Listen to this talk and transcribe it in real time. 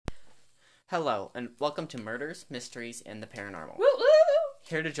Hello, and welcome to Murders, Mysteries, and the Paranormal. Woo woo!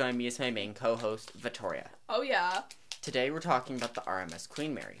 Here to join me is my main co-host, Victoria. Oh yeah. Today we're talking about the RMS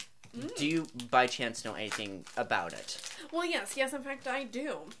Queen Mary. Do you, by chance, know anything about it? Well, yes, in fact I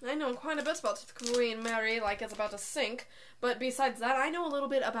do. I know quite a bit about the Queen Mary, like it's about to sink, but besides that, I know a little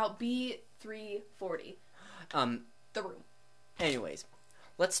bit about B340. The room. Anyways,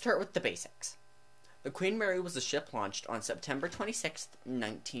 let's start with the basics. The Queen Mary was a ship launched on September 26th,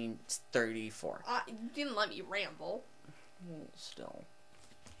 1934. You didn't let me ramble. Well, still.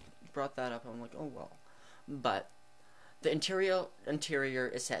 You brought that up, I'm like, oh well. But the interior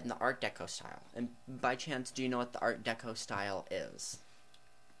is set in the Art Deco style. And by chance, do you know what the Art Deco style is?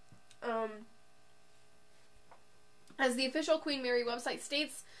 As the official Queen Mary website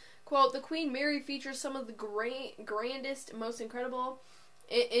states, quote, the Queen Mary features some of the grandest, most incredible,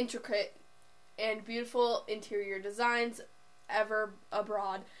 intricate, and beautiful interior designs ever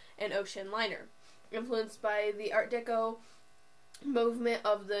abroad an ocean liner. Influenced by the Art Deco movement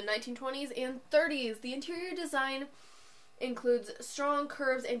of the 1920s and 30s, the interior design includes strong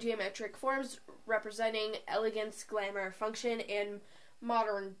curves and geometric forms representing elegance, glamour, function, and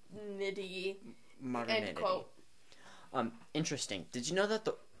modernity. End quote. Interesting. Did you know that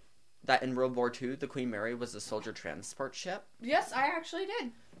in World War II, the Queen Mary was a soldier transport ship? Yes, I actually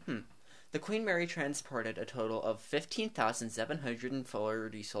did. The Queen Mary transported a total of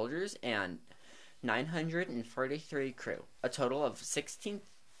 15,740 soldiers and 943 crew. A total of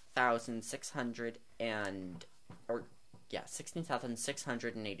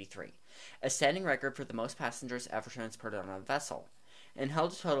 16,683. A standing record for the most passengers ever transported on a vessel. And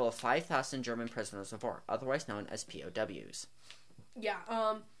held a total of 5,000 German prisoners of war, otherwise known as POWs. Yeah,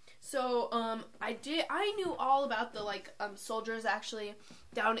 I knew all about the, soldiers actually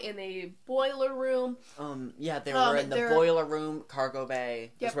down in the boiler room. They were in the boiler room, cargo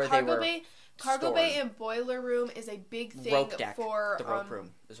bay. Yeah, cargo bay and boiler room is a big thing. Rope deck, for the rope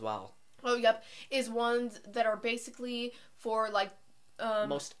room as well. Oh, yep, is ones that are basically for,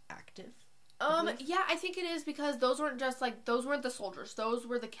 most active? Yeah, I think it is because those weren't the soldiers. Those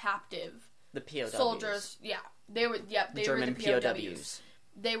were the captive. The POWs. Soldiers, yeah. They were the POWs.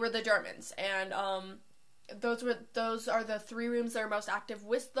 They were the Germans, and those are the three rooms that are most active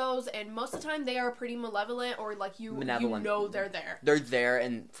with those, and most of the time they are pretty malevolent, or you know they're there. They're there,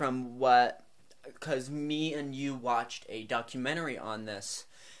 and because me and you watched a documentary on this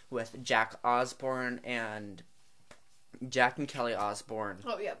with Jack and Kelly Osbourne.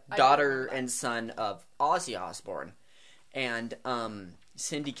 Oh yeah, daughter and son of Ozzy Osbourne, and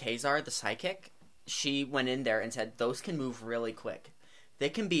Cindy Kazar, the psychic. She went in there and said those can move really quick. They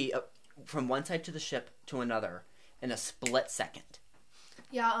can be from one side to the ship to another in a split second.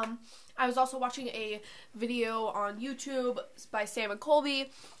 Yeah, I was also watching a video on YouTube by Sam and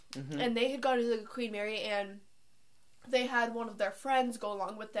Colby, and they had gone to the Queen Mary, and they had one of their friends go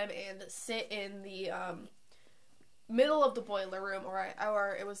along with them and sit in the middle of the boiler room,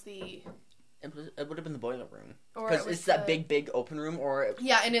 or it was the... It would have been the boiler room. Because it's that big open room,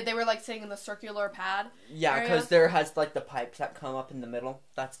 Yeah, and they were, sitting in the circular pad. Yeah, because there has, the pipes that come up in the middle.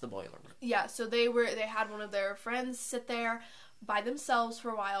 That's the boiler room. Yeah, so they had one of their friends sit there by themselves for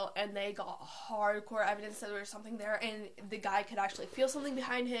a while, and they got hardcore evidence that there was something there, and the guy could actually feel something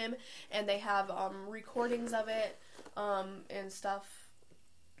behind him, and they have, recordings of it, and stuff.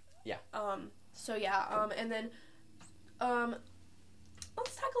 Yeah. And then,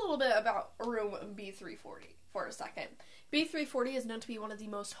 let's talk a little bit about room B340 for a second. B340 is known to be one of the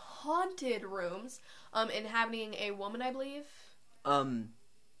most haunted rooms, inhabiting a woman, I believe.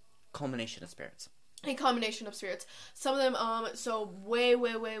 Culmination of spirits. A combination of spirits. Some of them, way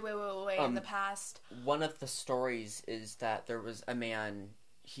in the past. One of the stories is that there was a man,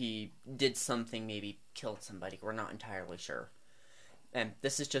 he did something, maybe killed somebody. We're not entirely sure. And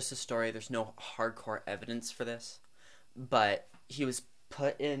this is just a story. There's no hardcore evidence for this. But he was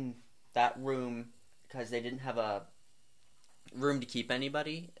put in that room because they didn't have a room to keep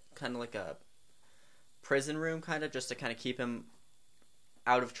anybody. Kind of like a prison room, just to keep him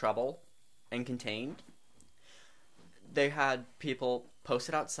out of trouble and contained. They had people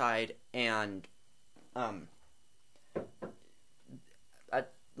posted outside, and at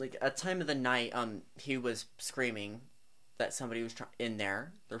time of the night, he was screaming that somebody was in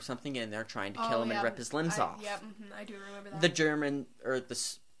there. There was something in there trying to kill him and rip his limbs off. Yeah, I do remember that. The German, or the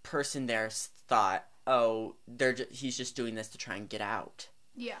person there, thought, he's just doing this to try and get out.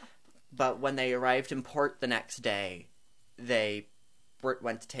 Yeah. But when they arrived in port the next day, they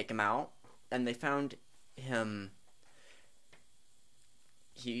went to take him out, and they found him.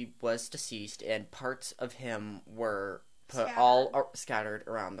 He was deceased, and parts of him were scattered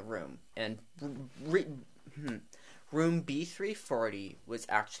around the room. And room B340 was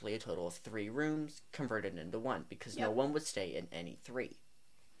actually a total of 3 rooms converted into one because no one would stay in any 3.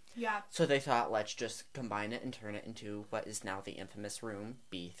 Yeah. So they thought, let's just combine it and turn it into what is now the infamous room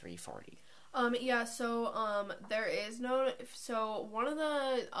B340. There is known. So one of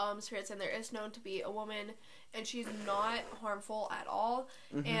the spirits in there is known to be a woman, and she's not harmful at all.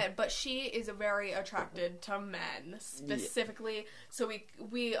 But she is very attracted to men specifically. Yeah. So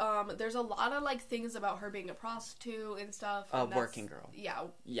we there's a lot of like things about her being a prostitute and stuff. A working girl. Yeah.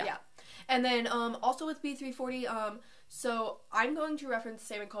 And then also with B340. So I'm going to reference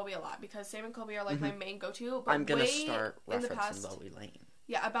Sam and Colby a lot because Sam and Colby are like my main go-to. But I'm gonna start referencing Loey Lane.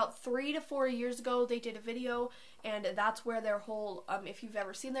 Yeah, about 3 to 4 years ago, they did a video, and that's where their whole, if you've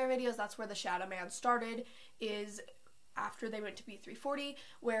ever seen their videos, that's where the Shadow Man started, is after they went to B340,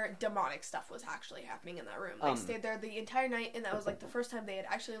 where demonic stuff was actually happening in that room. They stayed there the entire night, and that was, like, the first time they had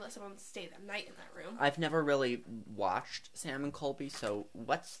actually let someone stay that night in that room. I've never really watched Sam and Colby, so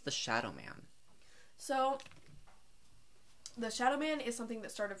what's the Shadow Man? So, the Shadow Man is something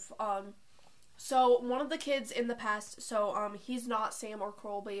that started, so, one of the kids in the past, he's not Sam or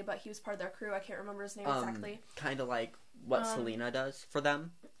Colby, but he was part of their crew. I can't remember his name exactly. Kind of like what Selena does for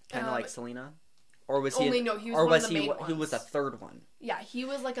them? Kind of like Selena? Or was he... No, he was one of the main ones. He was a third one. Yeah, he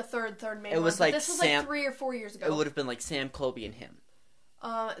was like a third main one. Was like this was Sam, like 3 or 4 years ago. It would have been like Sam, Colby, and him.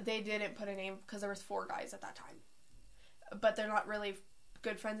 They didn't put a name because there was 4 guys at that time. But they're not really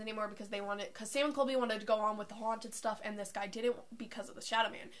good friends anymore because Sam and Colby wanted to go on with the haunted stuff, and this guy didn't because of the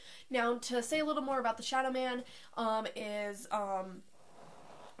Shadow Man. Now, to say a little more about the Shadow Man, is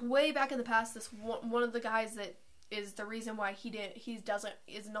way back in the past, this one of the guys that is the reason why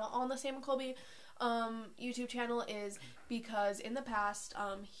is not on the Sam and Colby YouTube channel is because in the past,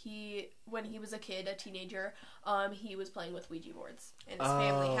 when he was a teenager, he was playing with Ouija boards in his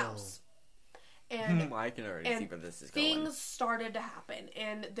family house. And I can already see where this is going. Things started to happen,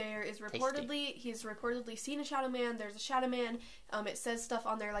 and he's reportedly seen a Shadow Man. There's a Shadow Man. It says stuff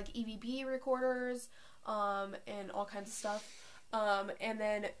on there like EVP recorders, and all kinds of stuff. And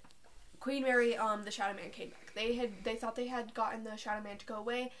then Queen Mary, the Shadow Man came back. They thought they had gotten the Shadow Man to go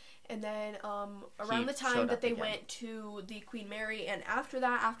away, and then around the time that they went to the Queen Mary, and after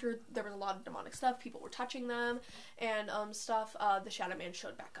there was a lot of demonic stuff, people were touching them and stuff. The Shadow Man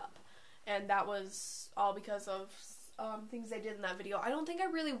showed back up. And that was all because of things they did in that video. I don't think I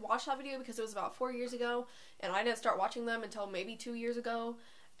really watched that video because it was about 4 years ago, and I didn't start watching them until maybe 2 years ago.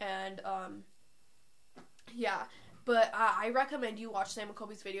 And, yeah. But I recommend you watch Sam and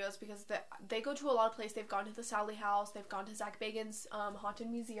Colby's videos because they go to a lot of places. They've gone to the Sally House. They've gone to Zach Bagans' Haunted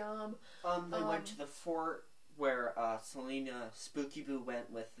Museum. They went to the fort where Selena Spooky Boo went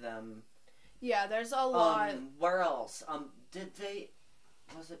with them. Yeah, there's a lot. Where else?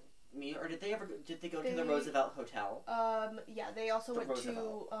 Was it me, or did they go to the Roosevelt Hotel? Yeah, they also went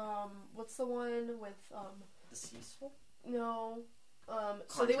to, what's the one with, the Cecil? No.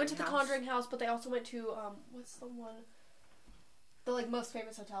 So they went to the Conjuring House, but they also went to, what's the one? The, like, most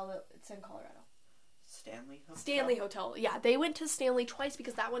famous hotel that's in Colorado. Stanley Hotel? Stanley Hotel. Yeah, they went to Stanley twice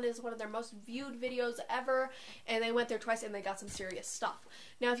because that one is one of their most viewed videos ever, and they went there twice and they got some serious stuff.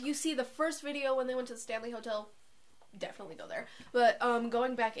 Now, if you see the first video when they went to the Stanley Hotel, definitely go there. But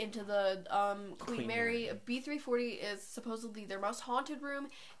going back into the Queen Mary, B340 is supposedly their most haunted room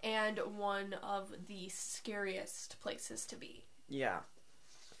and one of the scariest places to be. Yeah.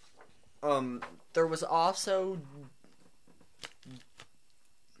 There were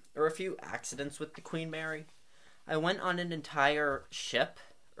a few accidents with the Queen Mary. I went on an entire ship,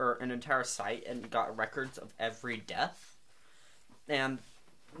 or an entire site, and got records of every death. And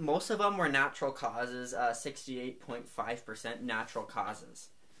most of them were natural causes, 68.5% natural causes.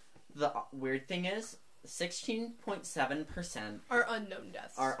 The weird thing is, 16.7% are unknown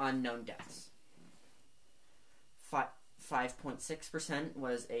deaths.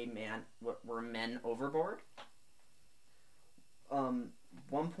 5.6% were men overboard.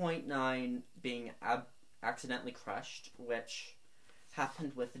 1.9 being accidentally crushed, which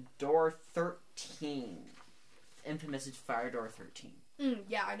happened with door 13, infamous fire door 13.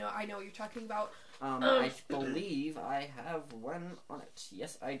 Yeah, I know what you're talking about. I believe I have one on it.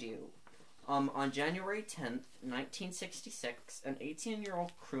 Yes, I do. On January 10th, 1966, an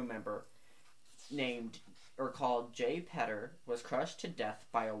 18-year-old crew member called Jay Petter was crushed to death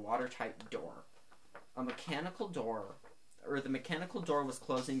by a watertight door. The mechanical door was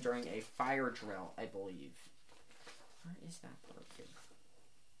closing during a fire drill, I believe. Where is that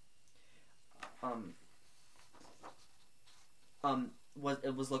broken?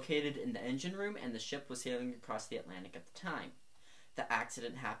 was located in the engine room, and the ship was sailing across the Atlantic at the time. The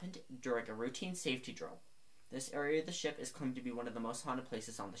accident happened during a routine safety drill. This area of the ship is claimed to be one of the most haunted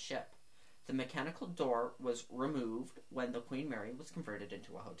places on the ship. The mechanical door was removed when the Queen Mary was converted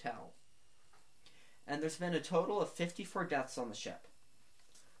into a hotel. And there's been a total of 54 deaths on the ship.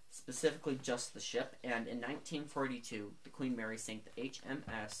 Specifically just the ship, and in 1942, the Queen Mary sank the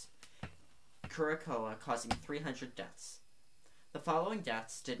HMS Curacoa, causing 300 deaths. The following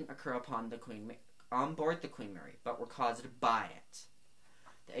deaths didn't occur on board the Queen Mary, but were caused by it.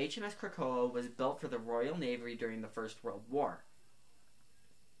 The HMS Curacoa was built for the Royal Navy during the First World War.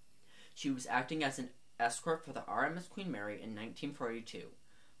 She was acting as an escort for the RMS Queen Mary in 1942,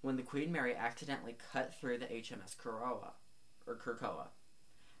 when the Queen Mary accidentally cut through the HMS Curacoa.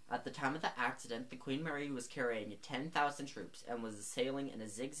 At the time of the accident, the Queen Mary was carrying 10,000 troops and was sailing in a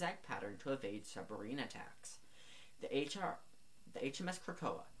zigzag pattern to evade submarine attacks. The HMS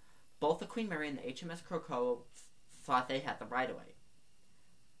Curacoa. Both the Queen Mary and the HMS Curacoa thought they had the right-of-way.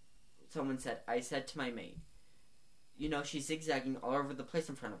 Someone said, I said to my mate, you know, she's zigzagging all over the place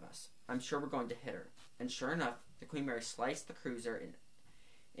in front of us. I'm sure we're going to hit her. And sure enough, the Queen Mary sliced the cruiser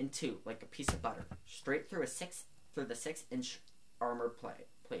in two, like a piece of butter, straight through the 6-inch armor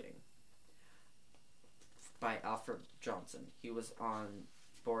plating. By Alfred Johnson. He was on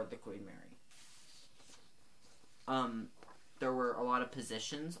board the Queen Mary. There were a lot of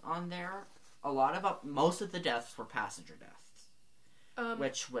positions on there. Most of the deaths were passenger deaths,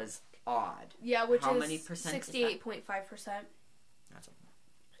 which was odd. Yeah, which How is many percent? 68.5%. That's a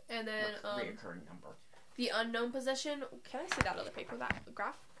And then reoccurring number. The unknown position. Can I see that other paper? That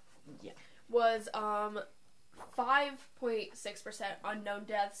graph? Yeah. Was 5.6% unknown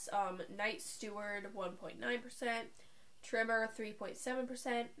deaths. Night steward 1.9%. Trimmer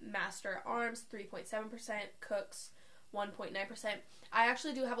 3.7%. Master arms 3.7%. Cooks 1.9%. I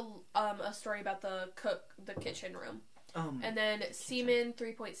actually do have a story about the kitchen room. And then seamen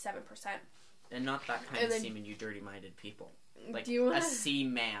 3.7%. And not that kind of seaman, you dirty-minded people. Like a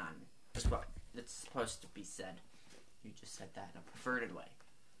seaman is what it's supposed to be said. You just said that in a perverted way.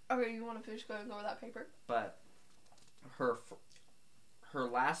 Okay, you want to finish going over that paper? But her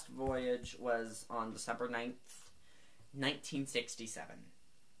last voyage was on December 9th, 1967.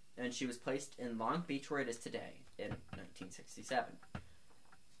 And she was placed in Long Beach, where it is today, in 1967.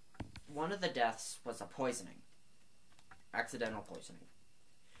 One of the deaths was a poisoning. Accidental poisoning.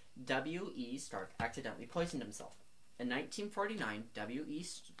 W.E. Stark accidentally poisoned himself. In 1949, W.E.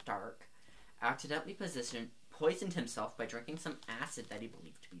 Stark accidentally poisoned himself by drinking some acid that he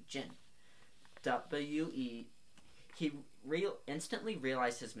believed to be gin. Instantly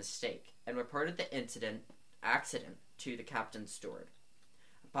realized his mistake and reported the accident to the captain's steward.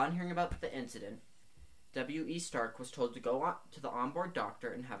 Upon hearing about the incident, W.E. Stark was told to go to the onboard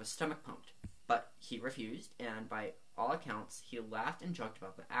doctor and have his stomach pumped, but he refused, and by all accounts, he laughed and joked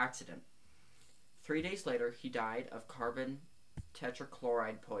about the accident. 3 days later, he died of carbon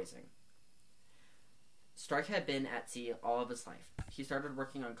tetrachloride poisoning. Stark had been at sea all of his life. He started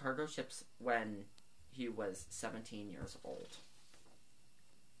working on cargo ships when he was 17 years old.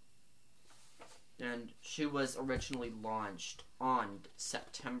 And she was originally launched on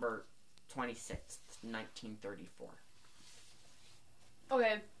September 26th, 1934.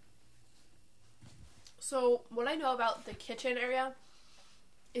 Okay. So, what I know about the kitchen area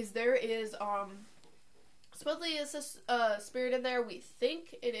is there is, supposedly is a spirit in there. We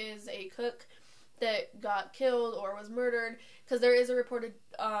think it is a cook that got killed or was murdered, because there is a reported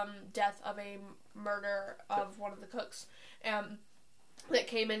death of a murder of one of the cooks that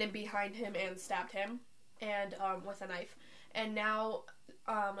came in and behind him and stabbed him and with a knife. And now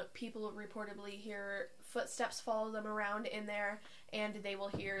people reportedly hear footsteps follow them around in there, and they will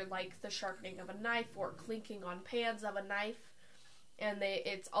hear like the sharpening of a knife or clinking on pans of a knife. And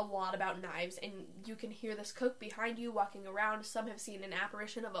it's a lot about knives, and you can hear this cook behind you walking around. Some have seen an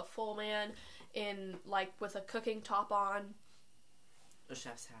apparition of a full man in like with a cooking top on, a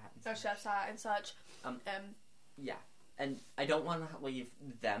chef's hat and such. Yeah, and I don't want to leave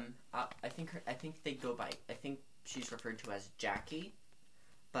them up. I think they go by. I think she's referred to as Jackie,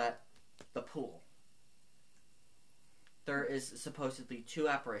 but the pool. There is supposedly 2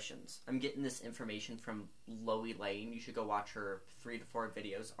 apparitions. I'm getting this information from Loie Lane. You should go watch her 3 to 4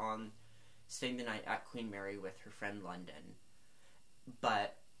 videos on staying the night at Queen Mary with her friend London.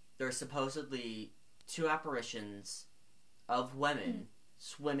 But there are supposedly 2 apparitions of women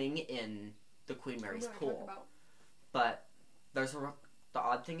swimming in the Queen Mary's pool. But there's the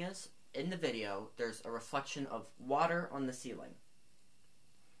odd thing is, in the video, there's a reflection of water on the ceiling.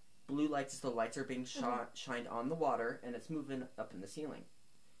 blue lights as the lights are being shined on the water, and it's moving up in the ceiling.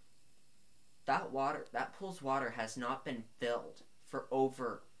 That pool's water has not been filled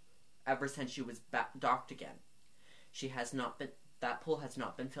for ever since she was docked again. That pool has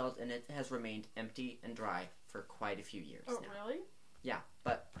not been filled, and it has remained empty and dry for quite a few years now. Really? Yeah,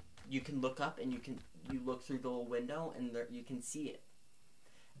 but you can look up, and you look through the little window, and you can see it.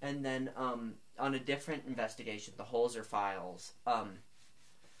 And then, on a different investigation, the Holzer files,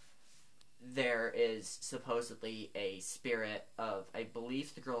 there is supposedly a spirit of, I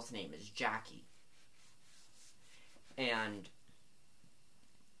believe the girl's name is Jackie. And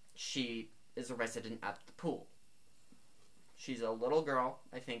she is a resident at the pool. She's a little girl,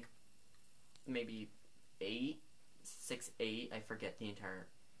 I think maybe 6, 8, I forget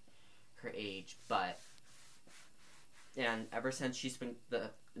her age, and ever since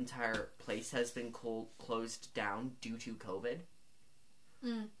the entire place has been closed down due to COVID,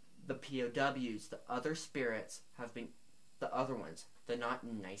 the POWs, the other spirits the other ones, the not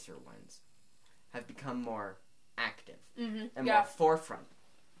nicer ones, have become more active and more forefront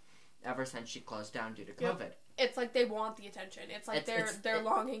ever since she closed down due to COVID. It's like they want the attention. It's like they're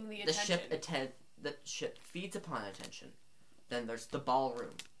longing the attention. The ship feeds upon attention. Then there's the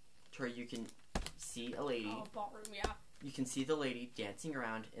ballroom, to where you can see a lady. Oh, ballroom, yeah. You can see the lady dancing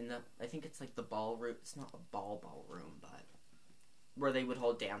around in I think it's like the ballroom. It's not a ballroom, but where they would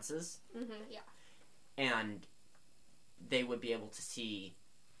hold dances. Yeah. And they would be able to see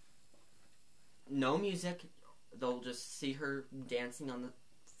no music. They'll just see her dancing on the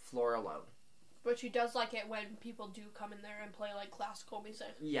floor alone. But she does like it when people do come in there and play, like, classical music.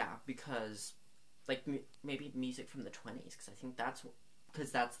 Yeah, because, like, maybe music from the 20s, because I think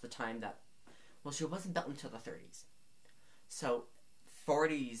that's the time that, well, she wasn't built until the 30s. So,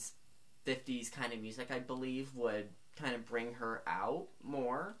 40s, 50s kind of music, I believe, would kind of bring her out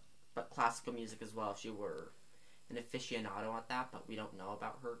more, but classical music as well, if she were an aficionado at that, but we don't know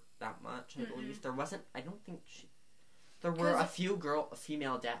about her that much, I believe. There were a few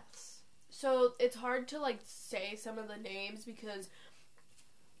female deaths. So, it's hard to, like, say some of the names because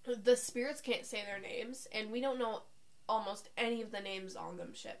the spirits can't say their names, and we don't know almost any of the names on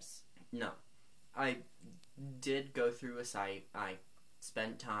them ships. No. I did go through a site. I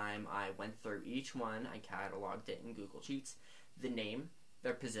spent time. I went through each one. I cataloged it in Google Sheets. The name,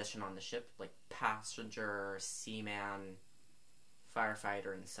 their position on the ship, like passenger, seaman,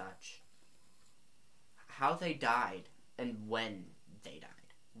 firefighter, and such. How they died, and when they died.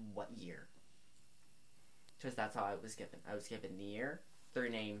 What year. Because that's how I was given. I was given the year, their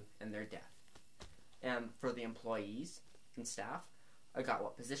name, and their death. And for the employees and staff, I got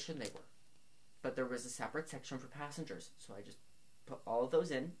what position they were. But there was a separate section for passengers, so I just put all of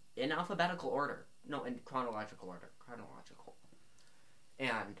those in alphabetical order. No, in chronological order.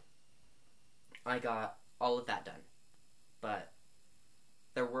 And I got all of that done. But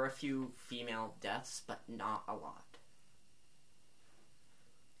there were a few female deaths, but not a lot.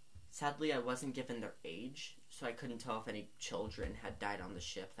 Sadly, I wasn't given their age, so I couldn't tell if any children had died on the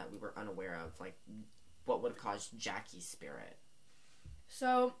ship that we were unaware of, like what would have caused Jackie's spirit.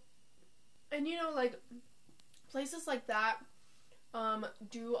 So, and like, places like that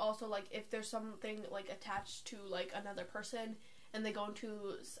do also, like, if there's something, like, attached to, like, another person, and they go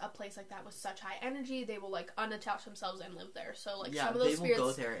into a place like that with such high energy, they will, like, unattach themselves and live there. So, like, some of those spirits... they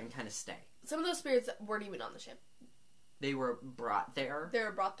will go there and kind of stay. Some of those spirits weren't even on the ship. They were brought there. They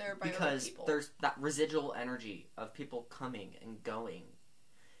were brought there by other people. Because there's that residual energy of people coming and going.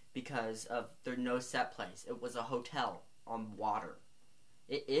 Because of there's no set place. It was a hotel on water.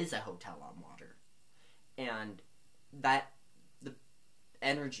 It is a hotel on water. And the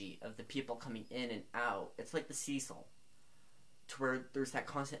energy of the people coming in and out, it's like the Cecil. To where there's that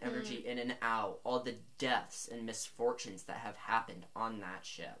constant energy in and out. All the deaths and misfortunes that have happened on that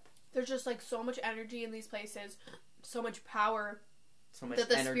ship. There's just, like, so much energy in these places. So much power, so much that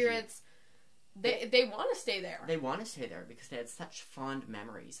the energy. Spirits, they want to stay there. They want to stay there because they had such fond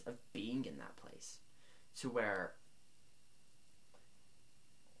memories of being in that place. To where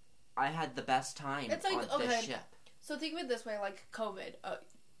I had the best time on this ship. So think of it this way, like COVID.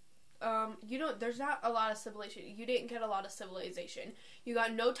 There's not a lot of civilization. You didn't get a lot of civilization. You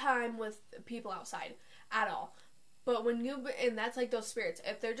got no time with people outside at all. But and that's like those spirits.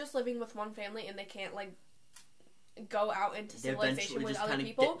 If they're just living with one family and they can't, like, go out into civilization with other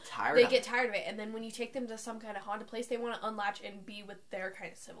people, they get tired of it. And then when you take them to some kind of haunted place, they want to unlatch and be with their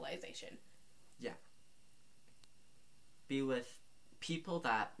kind of civilization. Yeah. Be with people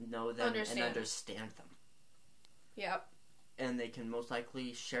that know them and understand them. Yep. And they can most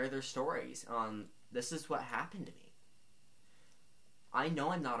likely share their stories on, this is what happened to me. I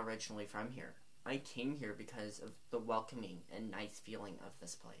know I'm not originally from here. I came here because of the welcoming and nice feeling of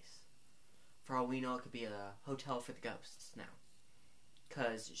this place. For all we know, it could be a hotel for the ghosts now.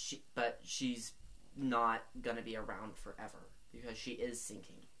 But she's not gonna be around forever because she is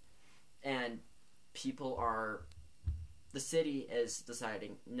sinking, and the city is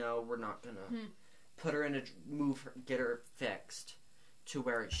deciding, no, we're not gonna put her in get her fixed to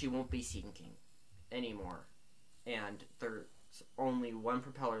where she won't be sinking anymore, and there's only one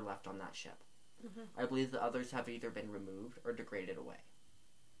propeller left on that ship. I believe the others have either been removed or degraded away.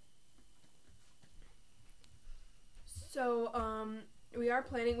 So, we are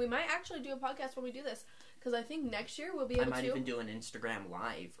planning. We might actually do a podcast when we do this, because I think next year we'll be able to. I might even do an Instagram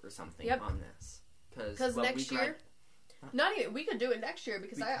live or something on this. Because next year, not even we could do it next year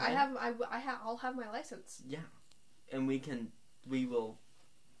because I'll have my license. Yeah, and we will.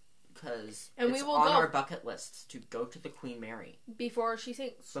 Because it's on our bucket lists to go to the Queen Mary before she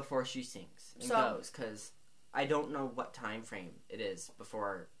sinks. And goes, because I don't know what time frame it is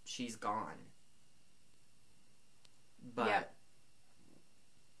before she's gone. But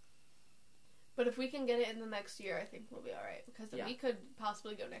but if we can get it in the next year, I think we'll be all right. Because we could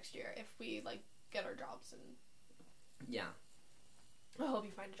possibly go next year if we get our jobs and. Yeah. I'll help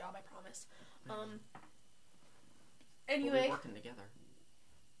you find a job. I promise. Anyway, we'll be working together.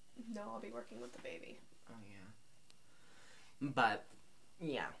 No, I'll be working with the baby. Oh, yeah. But,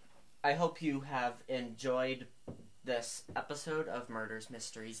 yeah. I hope you have enjoyed this episode of Murders,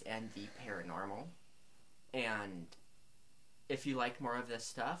 Mysteries, and the Paranormal. And if you like more of this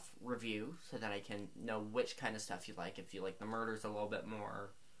stuff, review so that I can know which kind of stuff you like. If you like the murders a little bit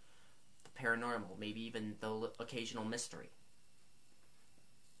more, the paranormal, maybe even the occasional mystery.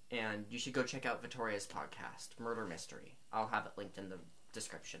 And you should go check out Victoria's podcast, Murder Mystery. I'll have it linked in the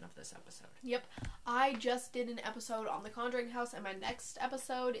description of this episode. Yep. I just did an episode on the Conjuring House, and my next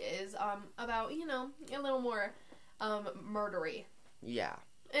episode is about, a little more murdery. Yeah.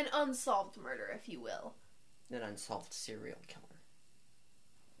 An unsolved murder, if you will. An unsolved serial killer.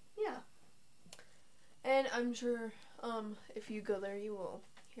 Yeah. And I'm sure if you go there, you will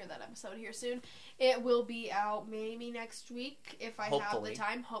hear that episode here soon. It will be out maybe next week if I have the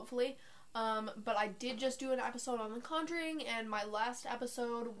time, hopefully. But I did just do an episode on The Conjuring, and my last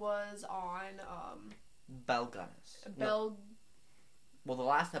episode was on Belgunnis. Well, the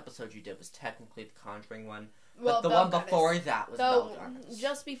last episode you did was technically the Conjuring one, well, but the one before that was Belgunnis.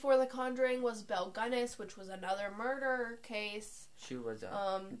 Just before The Conjuring was Belgunnis, which was another murder case. She was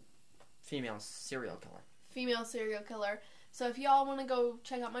a female serial killer. So if y'all want to go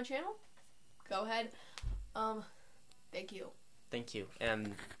check out my channel, go ahead. Thank you. Thank you,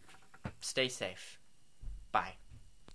 and stay safe. Bye.